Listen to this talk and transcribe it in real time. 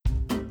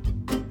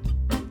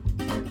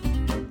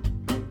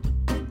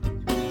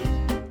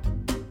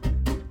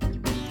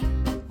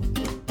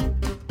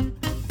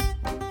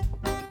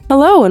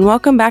Hello, and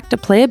welcome back to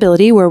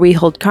Playability, where we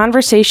hold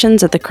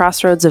conversations at the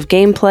crossroads of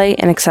gameplay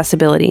and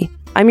accessibility.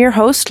 I'm your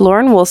host,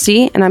 Lauren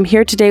Woolsey, and I'm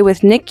here today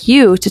with Nick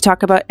Yu to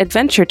talk about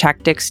Adventure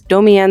Tactics: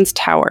 Domien's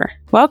Tower.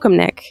 Welcome,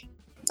 Nick.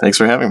 Thanks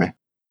for having me.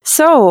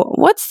 So,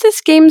 what's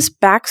this game's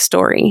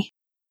backstory?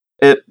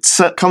 It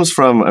comes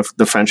from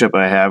the friendship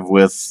I have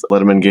with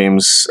Letterman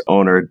Games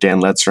owner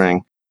Dan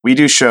Letzring. We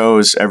do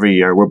shows every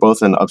year. We're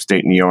both in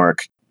upstate New York,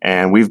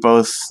 and we've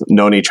both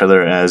known each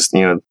other as,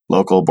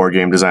 local board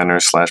game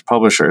designers /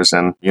 publishers.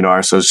 And, our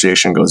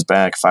association goes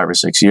back 5 or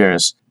 6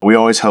 years. We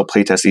always help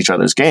playtest each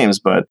other's games,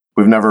 but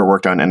we've never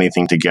worked on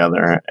anything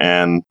together.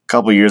 And a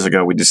couple of years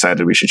ago, we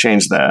decided we should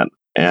change that.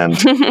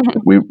 And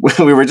we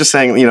were just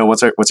saying,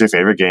 what's your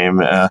favorite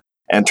game?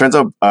 And turns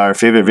out our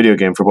favorite video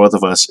game for both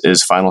of us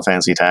is Final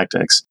Fantasy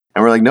Tactics.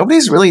 And we're like,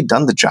 nobody's really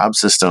done the job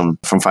system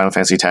from Final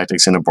Fantasy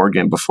Tactics in a board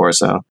game before.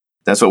 So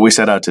that's what we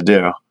set out to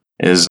do,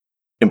 is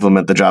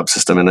implement the job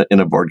system in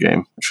a board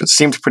game, which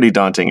seemed pretty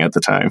daunting at the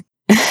time.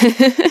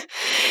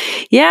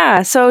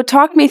 Yeah, so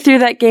talk me through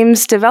that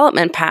game's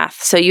development path.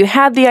 So you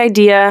had the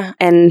idea,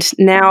 and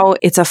now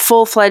it's a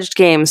full-fledged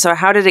game. So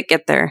how did it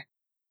get there?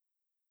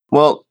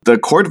 Well, the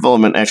core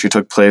development actually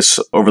took place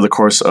over the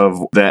course of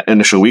that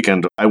initial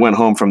weekend. I went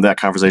home from that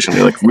conversation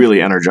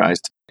really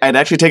energized. I'd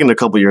actually taken a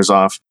couple years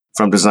off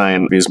from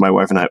design because my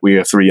wife and I, we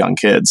have 3 young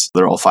kids.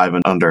 They're all 5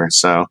 and under.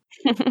 So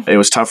it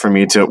was tough for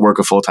me to work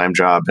a full-time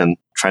job and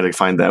try to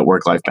find that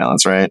work-life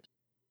balance, right?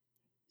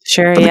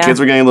 Sure, but the kids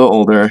were getting a little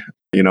older.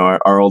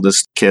 Our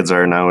oldest kids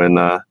are now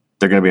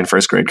they're going to be in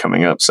first grade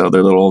coming up. So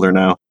they're a little older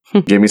now.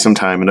 Gave me some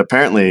time. And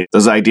apparently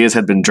those ideas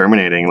had been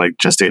germinating,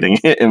 gestating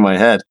in my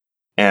head.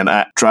 And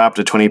I dropped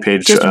a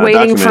 20-page just waiting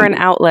document. For an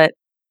outlet.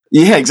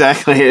 Yeah,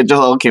 exactly. It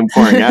just all came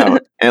pouring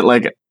out. And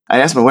I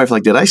asked my wife,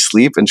 did I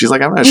sleep? And she's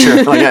like, I'm not sure.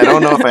 I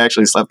don't know if I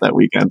actually slept that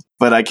weekend.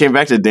 But I came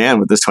back to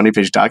Dan with this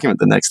 20-page document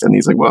the next day, and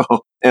he's like,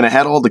 whoa. And I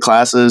had all the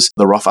classes,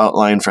 the rough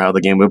outline for how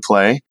the game would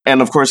play. And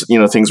of course,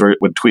 things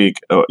would tweak.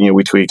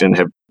 We tweaked and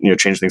have,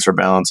 changed things for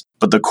balance.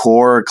 But the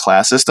core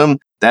class system,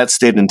 that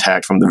stayed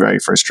intact from the very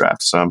first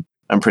draft. So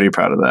I'm pretty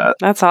proud of that.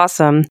 That's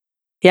awesome.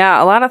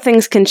 Yeah, a lot of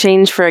things can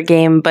change for a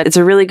game, but it's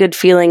a really good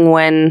feeling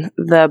when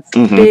the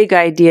big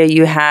idea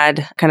you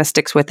had kind of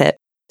sticks with it.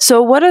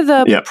 So what are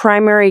the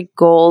primary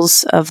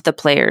goals of the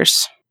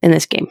players in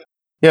this game?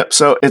 Yep.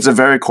 So it's a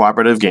very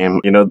cooperative game.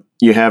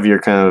 You have your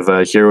kind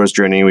of hero's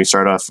journey. We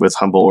start off with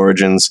humble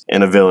origins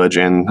in a village,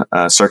 and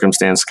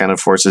circumstance kind of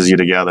forces you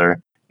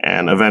together.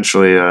 And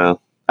eventually, I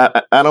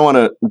don't want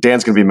to,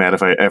 Dan's going to be mad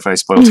if I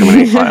spoil too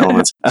many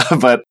elements,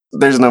 but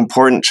there's an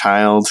important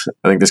child.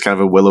 I think there's kind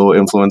of a Willow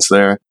influence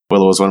there.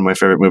 Willow was one of my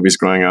favorite movies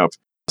growing up.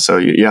 So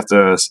you have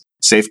to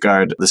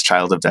safeguard this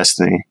child of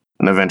destiny.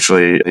 And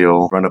eventually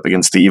you'll run up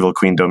against the evil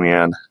Queen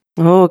Domien.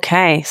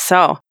 Okay,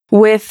 so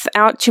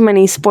without too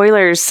many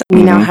spoilers,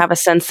 we now have a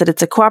sense that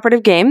it's a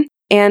cooperative game.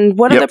 And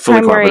what are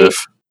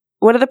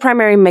the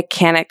primary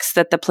mechanics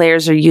that the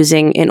players are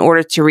using in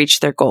order to reach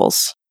their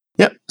goals?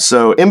 Yep.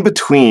 So in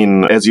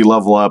between, as you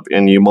level up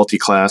and you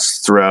multi-class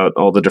throughout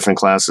all the different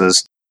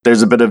classes,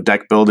 there's a bit of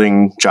deck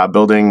building, job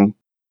building.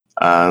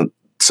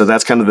 So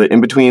that's kind of the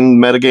in-between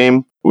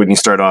metagame. When you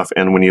start off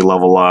and when you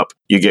level up,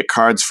 you get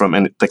cards from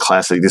the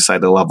class that you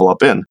decide to level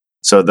up in.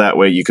 So that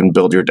way you can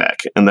build your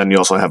deck. And then you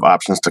also have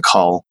options to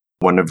call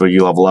whenever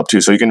you level up to.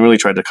 So you can really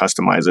try to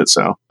customize it.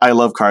 So I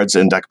love cards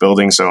in deck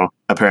building. So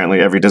apparently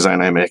every design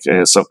I make,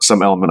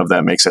 some element of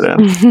that makes it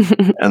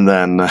in. And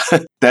then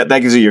that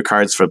gives you your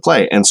cards for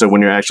play. And so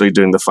when you're actually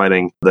doing the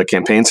fighting, the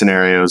campaign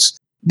scenarios,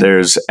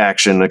 there's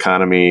action,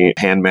 economy,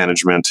 hand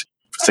management,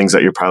 things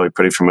that you're probably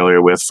pretty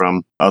familiar with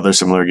from other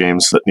similar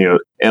games, and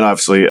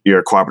obviously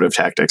your cooperative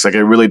tactics. It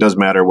really does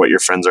matter what your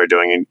friends are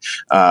doing. And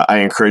I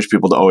encourage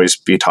people to always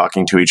be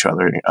talking to each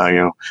other,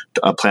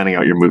 planning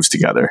out your moves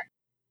together.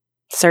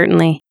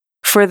 Certainly.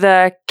 For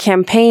the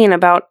campaign,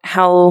 about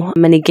how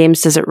many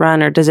games does it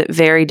run, or does it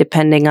vary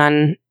depending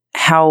on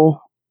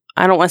how,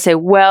 I don't want to say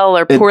well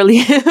or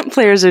poorly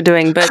players are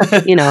doing, but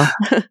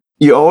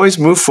You always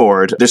move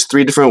forward. There's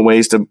 3 different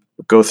ways to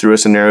go through a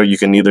scenario. You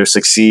can either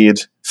succeed,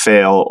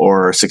 fail,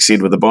 or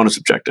succeed with a bonus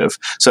objective.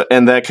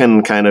 And that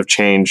can kind of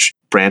change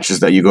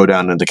branches that you go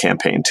down in the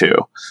campaign too.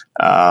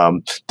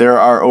 There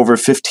are over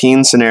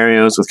 15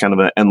 scenarios with kind of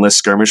an endless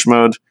skirmish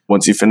mode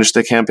once you finish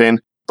the campaign,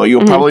 but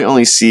you'll probably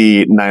only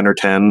see 9 or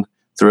 10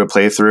 through a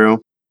playthrough.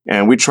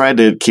 And we tried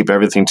to keep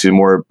everything to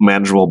more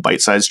manageable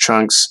bite-sized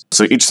chunks.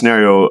 So each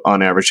scenario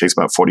on average takes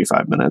about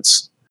 45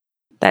 minutes.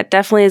 That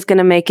definitely is going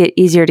to make it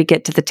easier to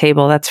get to the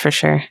table, that's for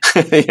sure.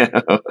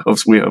 Yeah,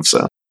 we hope so.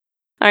 All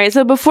right,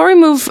 so before we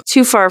move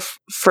too far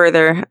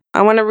further,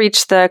 I want to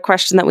reach the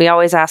question that we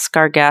always ask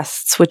our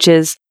guests, which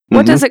is,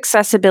 what does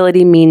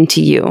accessibility mean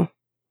to you?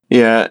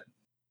 Yeah,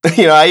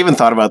 I even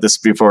thought about this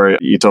before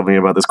you told me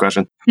about this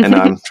question, and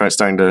I'm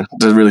starting to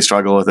really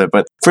struggle with it.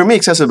 But for me,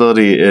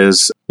 accessibility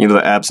is,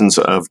 the absence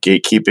of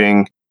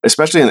gatekeeping,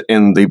 especially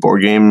in the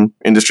board game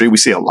industry. We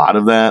see a lot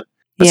of that.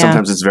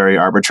 Sometimes it's very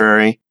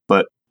arbitrary.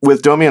 But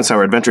with Domei and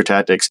Sour Adventure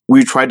Tactics,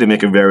 we tried to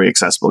make a very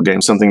accessible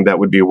game, something that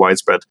would be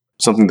widespread,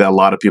 something that a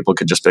lot of people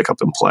could just pick up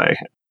and play.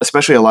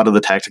 Especially a lot of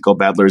the tactical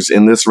battlers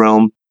in this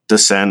realm,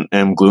 Descent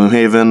and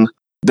Gloomhaven,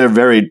 they're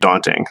very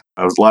daunting.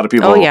 A lot of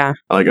people are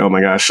like, oh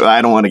my gosh,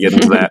 I don't want to get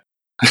into that.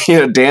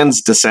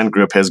 Dan's Descent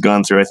group has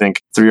gone through, I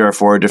think, 3 or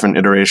 4 different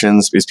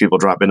iterations because people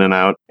drop in and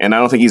out. And I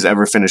don't think he's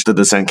ever finished the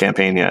Descent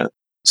campaign yet.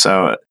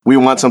 So we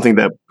want something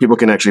that people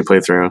can actually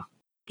play through.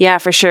 Yeah,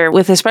 for sure.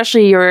 With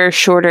especially your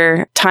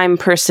shorter time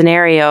per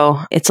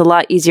scenario, it's a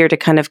lot easier to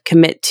kind of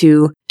commit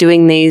to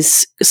doing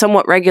these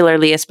somewhat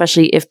regularly,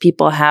 especially if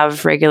people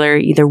have regular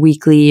either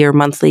weekly or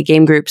monthly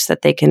game groups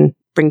that they can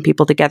bring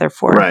people together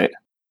for. Right.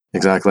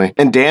 Exactly.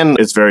 And Dan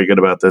is very good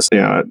about this.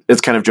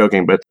 It's kind of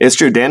joking, but it's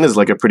true. Dan is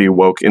like a pretty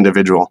woke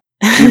individual.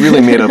 He really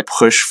made a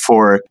push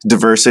for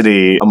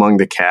diversity among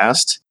the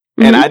cast.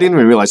 And I didn't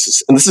even realize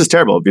this. And this is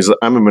terrible because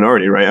I'm a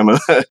minority, right?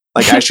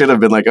 I should have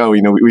been like, oh,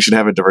 we should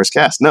have a diverse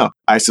cast. No,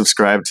 I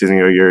subscribe to,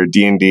 your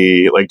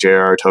D&D, like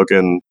J.R.R.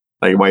 Tolkien,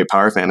 like white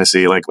power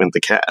fantasy, like with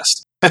the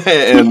cast.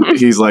 And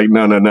he's like,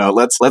 no.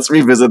 Let's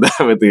revisit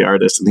that with the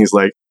artist. And he's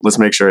like, let's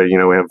make sure,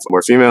 we have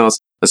more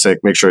females. Let's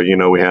make sure,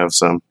 we have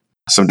some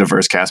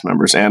diverse cast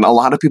members. And a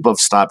lot of people have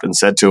stopped and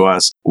said to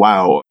us,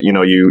 wow,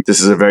 this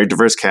is a very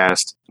diverse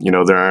cast.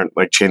 There aren't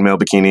like chainmail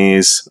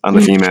bikinis on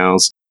the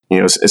females.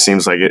 It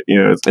seems like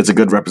it's a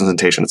good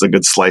representation. It's a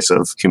good slice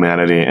of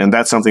humanity. And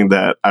that's something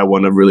that I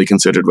wouldn't have really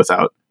considered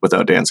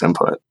without Dan's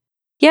input.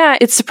 Yeah,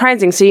 it's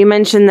surprising. So you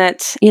mentioned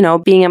that,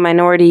 being a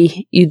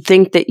minority, you'd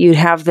think that you'd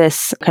have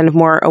this kind of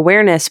more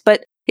awareness,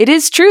 but it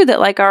is true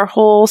that like our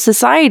whole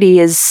society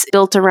is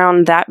built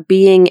around that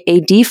being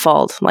a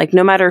default. Like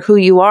no matter who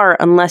you are,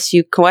 unless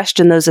you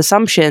question those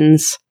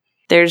assumptions,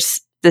 there's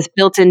this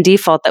built-in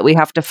default that we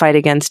have to fight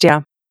against.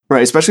 Yeah.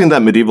 Right, especially in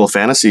that medieval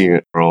fantasy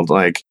world.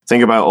 Like,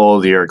 think about all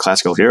of your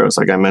classical heroes.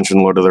 Like I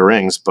mentioned Lord of the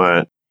Rings,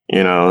 but,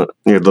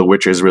 The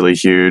Witcher is really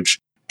huge.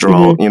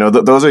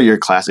 Geralt, those are your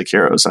classic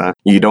heroes.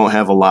 You don't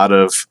have a lot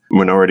of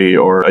minority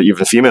or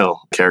even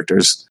female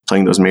characters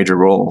playing those major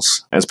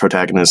roles as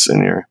protagonists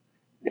in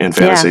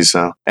fantasy. Yeah.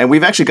 So, and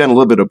we've actually gotten a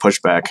little bit of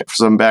pushback from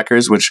some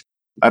backers, which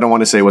I don't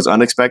want to say was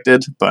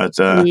unexpected, but,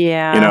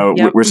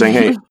 we're saying,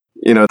 hey,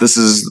 this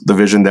is the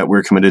vision that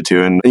we're committed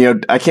to.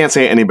 And, I can't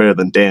say it any better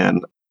than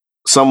Dan.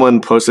 Someone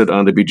posted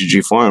on the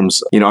BGG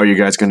forums, are you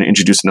guys going to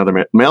introduce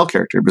another male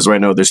character? Because right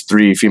now there's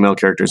 3 female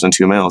characters and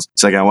 2 males.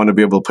 It's like, I want to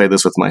be able to play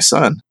this with my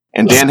son.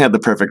 And Dan had the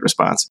perfect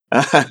response.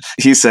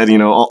 He said,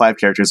 all 5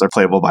 characters are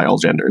playable by all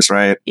genders,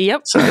 right?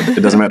 Yep. So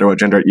it doesn't matter what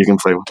gender, you can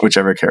play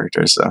whichever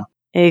character. So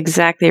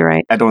exactly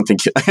right. I don't think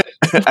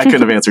I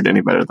could have answered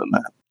any better than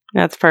that.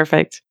 That's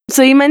perfect.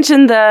 So you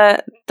mentioned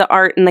the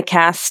art and the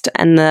cast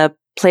and the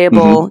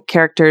playable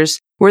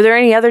characters. Were there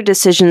any other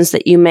decisions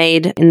that you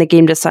made in the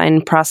game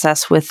design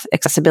process with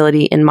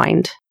accessibility in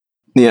mind?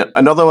 Yeah,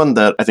 another one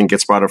that I think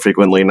gets brought up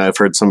frequently, and I've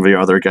heard some of your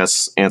other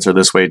guests answer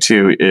this way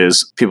too,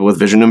 is people with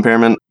vision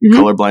impairment,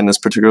 color blindness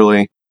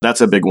particularly. That's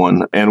a big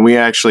one. And we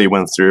actually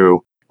went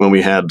through, when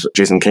we had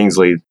Jason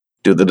Kingsley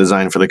do the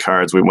design for the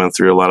cards, we went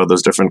through a lot of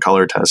those different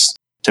color tests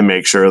to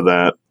make sure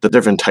that the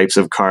different types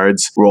of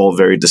cards were all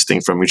very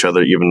distinct from each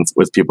other, even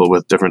with people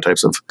with different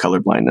types of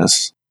color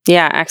blindness.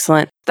 Yeah,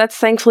 excellent. That's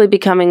thankfully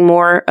becoming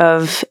more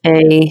of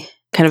a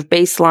kind of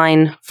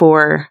baseline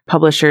for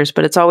publishers,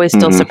 but it's always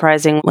still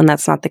surprising when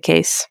that's not the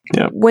case.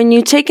 Yeah. When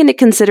you take into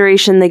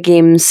consideration the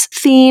game's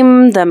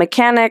theme, the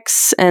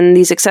mechanics, and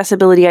these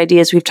accessibility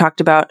ideas we've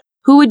talked about,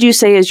 who would you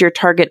say is your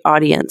target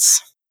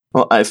audience?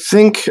 Well, I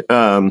think,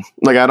 I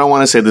don't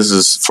want to say this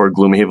is for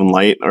Gloomhaven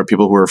Light or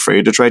people who are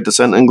afraid to try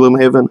Descent in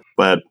Gloomhaven,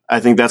 but I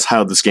think that's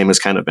how this game has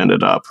kind of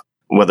ended up,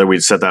 whether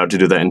we set out to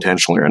do that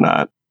intentionally or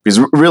not. Because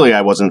really,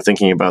 I wasn't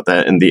thinking about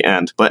that in the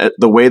end. But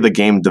the way the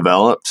game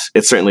developed,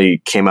 it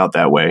certainly came out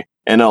that way.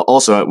 And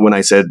also, when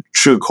I said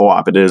true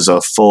co-op, it is a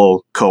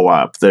full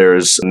co-op.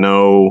 There's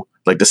no,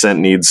 Descent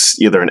needs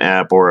either an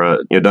app or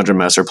a Dungeon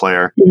Master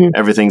player.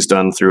 Everything's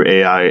done through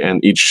AI,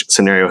 and each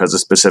scenario has a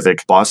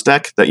specific boss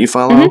deck that you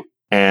follow.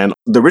 And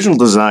the original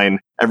design,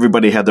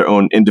 everybody had their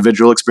own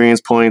individual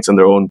experience points and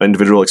their own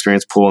individual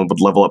experience pool and would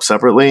level up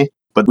separately.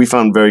 But we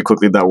found very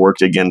quickly that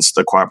worked against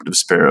the cooperative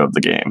spirit of the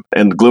game.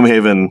 And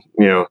Gloomhaven,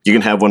 you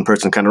can have one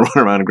person kind of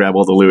run around and grab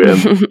all the loot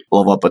and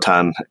level up a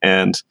ton.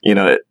 And,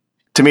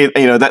 to me,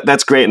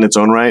 that's great in its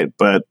own right,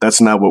 but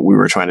that's not what we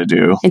were trying to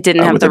do. It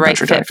didn't have the right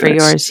fit for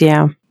yours,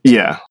 yeah.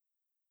 Yeah.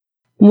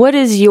 What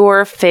is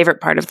your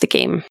favorite part of the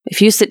game?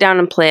 If you sit down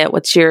and play it,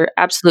 what's your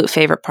absolute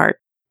favorite part?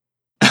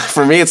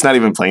 For me, it's not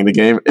even playing the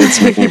game.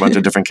 It's making a bunch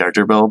of different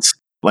character builds.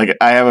 I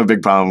have a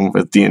big problem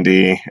with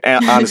D&D,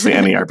 and honestly,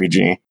 any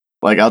RPG.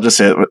 I'll just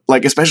say,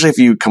 especially if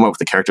you come up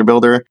with a character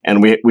builder,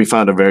 and we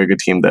found a very good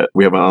team that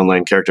we have an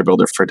online character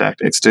builder for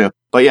tactics too.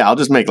 But yeah, I'll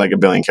just make 1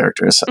 billion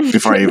characters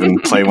before I even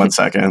play 1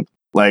 second.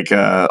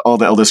 All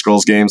the Elder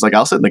Scrolls games,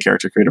 I'll sit in the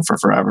character creator for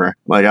forever.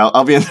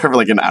 I'll be in there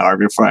for an hour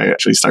before I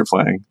actually start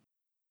playing.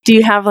 Do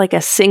you have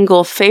a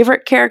single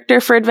favorite character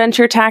for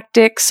Adventure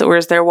Tactics, or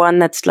is there one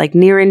that's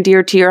near and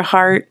dear to your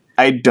heart?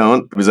 I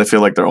don't, because I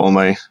feel like they're all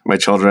my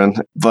children.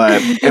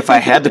 But if I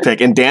had to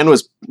pick, and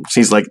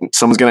she's like,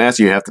 someone's going to ask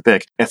you have to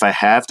pick. If I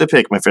have to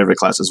pick, my favorite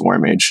class is War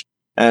Mage.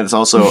 And it's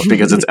also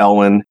because it's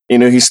Elwyn.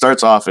 He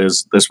starts off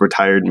as this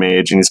retired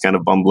mage and he's kind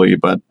of bumbly,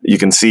 but you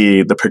can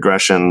see the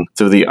progression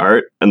through the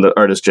art. And the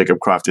artist Jacob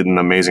Croft did an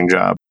amazing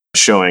job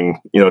showing,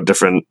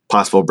 different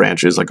possible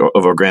branches of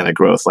organic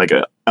growth. Like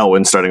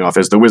Elwyn starting off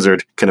as the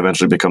wizard can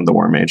eventually become the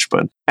war mage,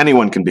 but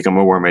anyone can become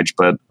a war mage.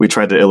 But we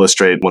tried to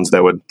illustrate ones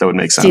that would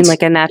make sense. Seem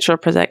like a natural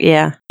project.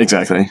 Yeah,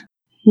 exactly.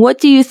 What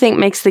do you think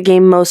makes the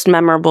game most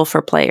memorable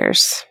for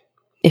players?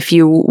 If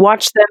you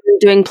watch them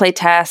doing play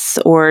tests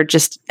or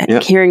just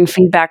hearing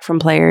feedback from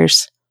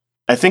players.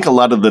 I think a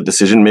lot of the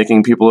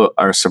decision-making people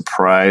are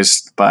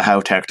surprised by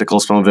how tactical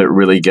some of it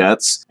really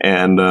gets.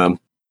 And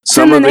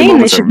some of the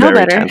moments are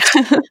very tense.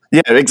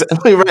 Yeah,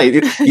 exactly right.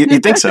 You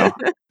think so.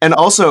 And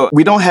also,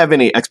 we don't have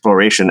any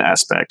exploration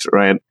aspect,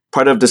 right?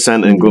 Part of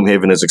Descent in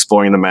Gloomhaven is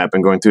exploring the map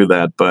and going through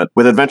that. But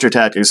with Adventure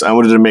Tactics, I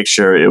wanted to make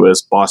sure it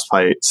was boss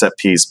fight, set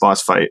piece,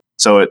 boss fight.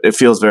 So it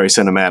feels very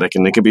cinematic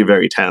and it can be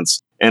very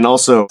tense. And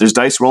also, there's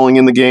dice rolling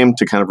in the game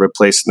to kind of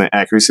replace the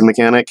accuracy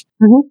mechanic.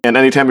 Mm-hmm. And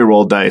anytime you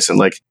roll dice,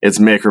 and it's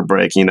make or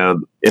break,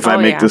 if I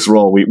make this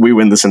roll, we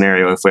win the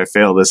scenario. If I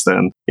fail this,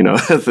 then,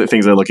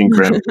 things are looking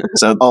grim.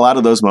 So a lot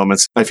of those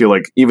moments, I feel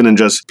like even in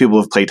just people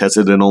who've play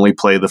tested and only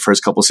play the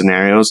first couple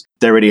scenarios,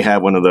 they already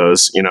have one of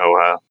those,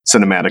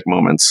 cinematic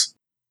moments.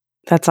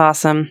 That's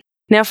awesome.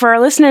 Now, for our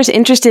listeners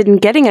interested in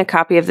getting a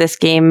copy of this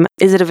game,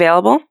 is it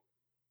available?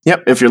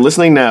 Yep. If you're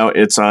listening now,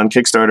 it's on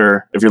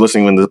Kickstarter. If you're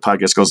listening when the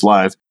podcast goes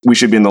live, we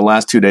should be in the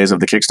last 2 days of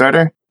the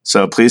Kickstarter.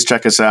 So please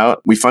check us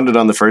out. We funded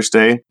on the first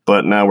day,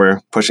 but now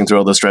we're pushing through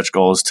all the stretch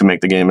goals to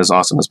make the game as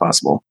awesome as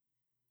possible.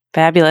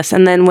 Fabulous.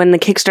 And then when the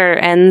Kickstarter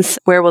ends,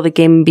 where will the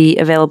game be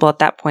available at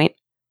that point?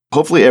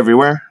 Hopefully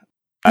everywhere.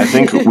 I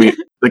think the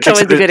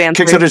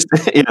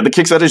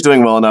Kickstarter's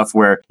doing well enough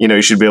where,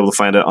 you should be able to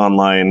find it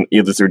online,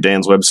 either through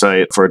Dan's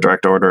website for a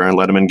direct order and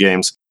Letterman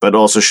Games, but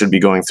also should be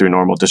going through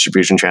normal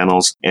distribution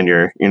channels and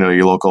your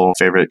local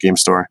favorite game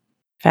store.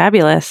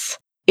 Fabulous.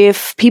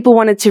 If people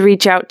wanted to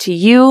reach out to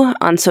you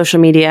on social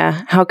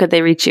media, how could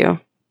they reach you?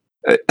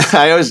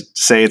 I always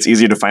say it's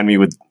easier to find me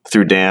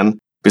through Dan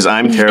because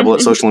I'm terrible at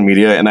social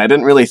media and I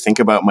didn't really think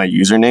about my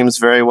usernames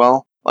very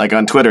well. Like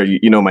on Twitter,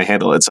 my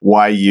handle, it's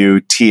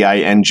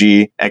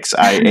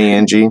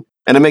YUTINGXIANG.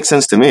 And it makes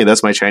sense to me.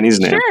 That's my Chinese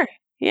name. Sure,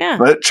 yeah.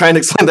 But trying to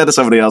explain that to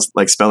somebody else,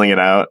 like spelling it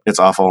out, it's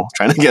awful.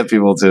 Trying to get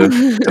people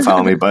to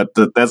follow me. But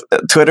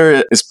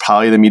Twitter is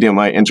probably the medium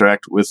I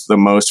interact with the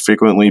most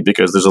frequently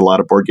because there's a lot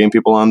of board game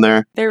people on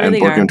there. There really and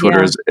board game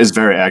Twitter is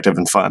very active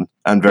and fun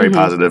and very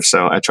positive.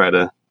 So I try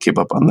to keep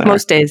up on there.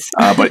 Most days.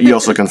 But you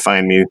also can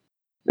find me.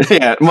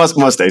 Yeah,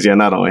 most days. Yeah,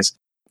 not always.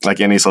 Like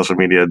any social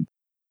media.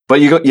 But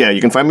you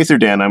can find me through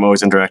Dan. I'm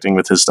always interacting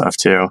with his stuff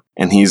too.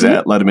 And he's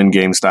at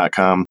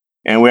lettermangames.com.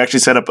 And we actually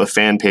set up a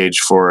fan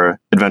page for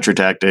Adventure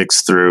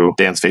Tactics through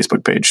Dan's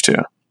Facebook page too.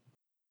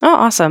 Oh,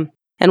 awesome.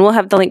 And we'll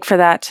have the link for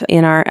that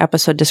in our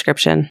episode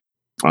description.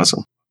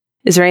 Awesome.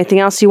 Is there anything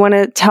else you want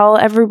to tell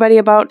everybody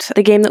about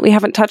the game that we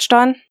haven't touched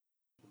on?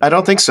 I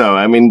don't think so.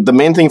 I mean, the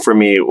main thing for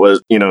me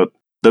was,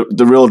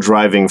 the real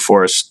driving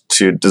force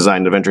to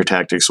design Adventure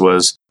Tactics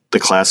was the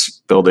class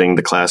building,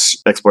 the class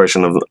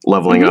exploration of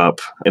leveling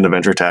up in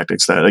Adventure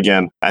Tactics. That,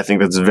 again, I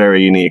think that's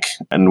very unique,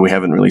 and we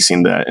haven't really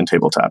seen that in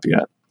tabletop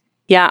yet.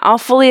 Yeah, I'll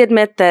fully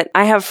admit that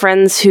I have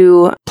friends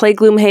who play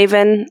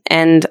Gloomhaven,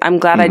 and I'm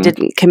glad I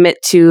didn't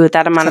commit to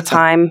that amount of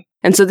time.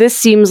 And so this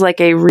seems like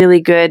a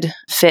really good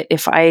fit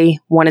if I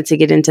wanted to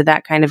get into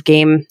that kind of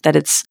game, that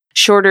it's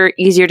shorter,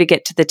 easier to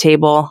get to the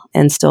table,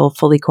 and still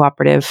fully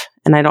cooperative.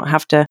 And I don't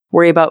have to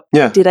worry about,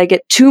 did I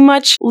get too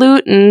much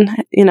loot and,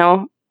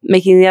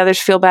 making the others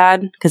feel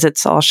bad, because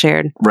it's all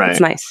shared. Right.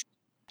 It's nice.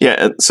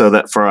 Yeah. So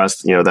that for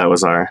us, that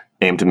was our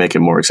aim, to make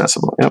it more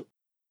accessible. Yep.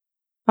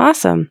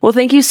 Awesome. Well,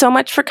 thank you so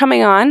much for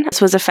coming on. This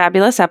was a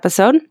fabulous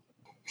episode.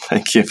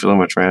 Thank you so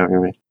much for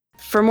having me.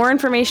 For more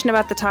information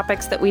about the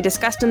topics that we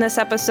discussed in this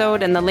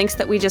episode and the links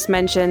that we just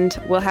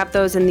mentioned, we'll have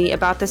those in the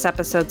About This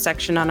Episode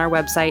section on our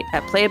website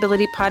at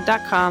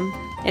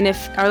playabilitypod.com. And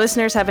if our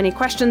listeners have any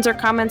questions or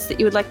comments that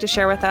you would like to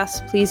share with us,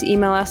 please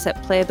email us at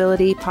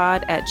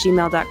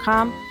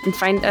playabilitypod@gmail.com and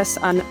find us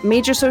on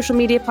major social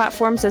media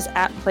platforms as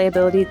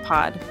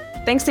 @playabilitypod.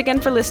 Thanks again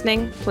for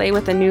listening. Play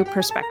with a new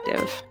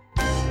perspective.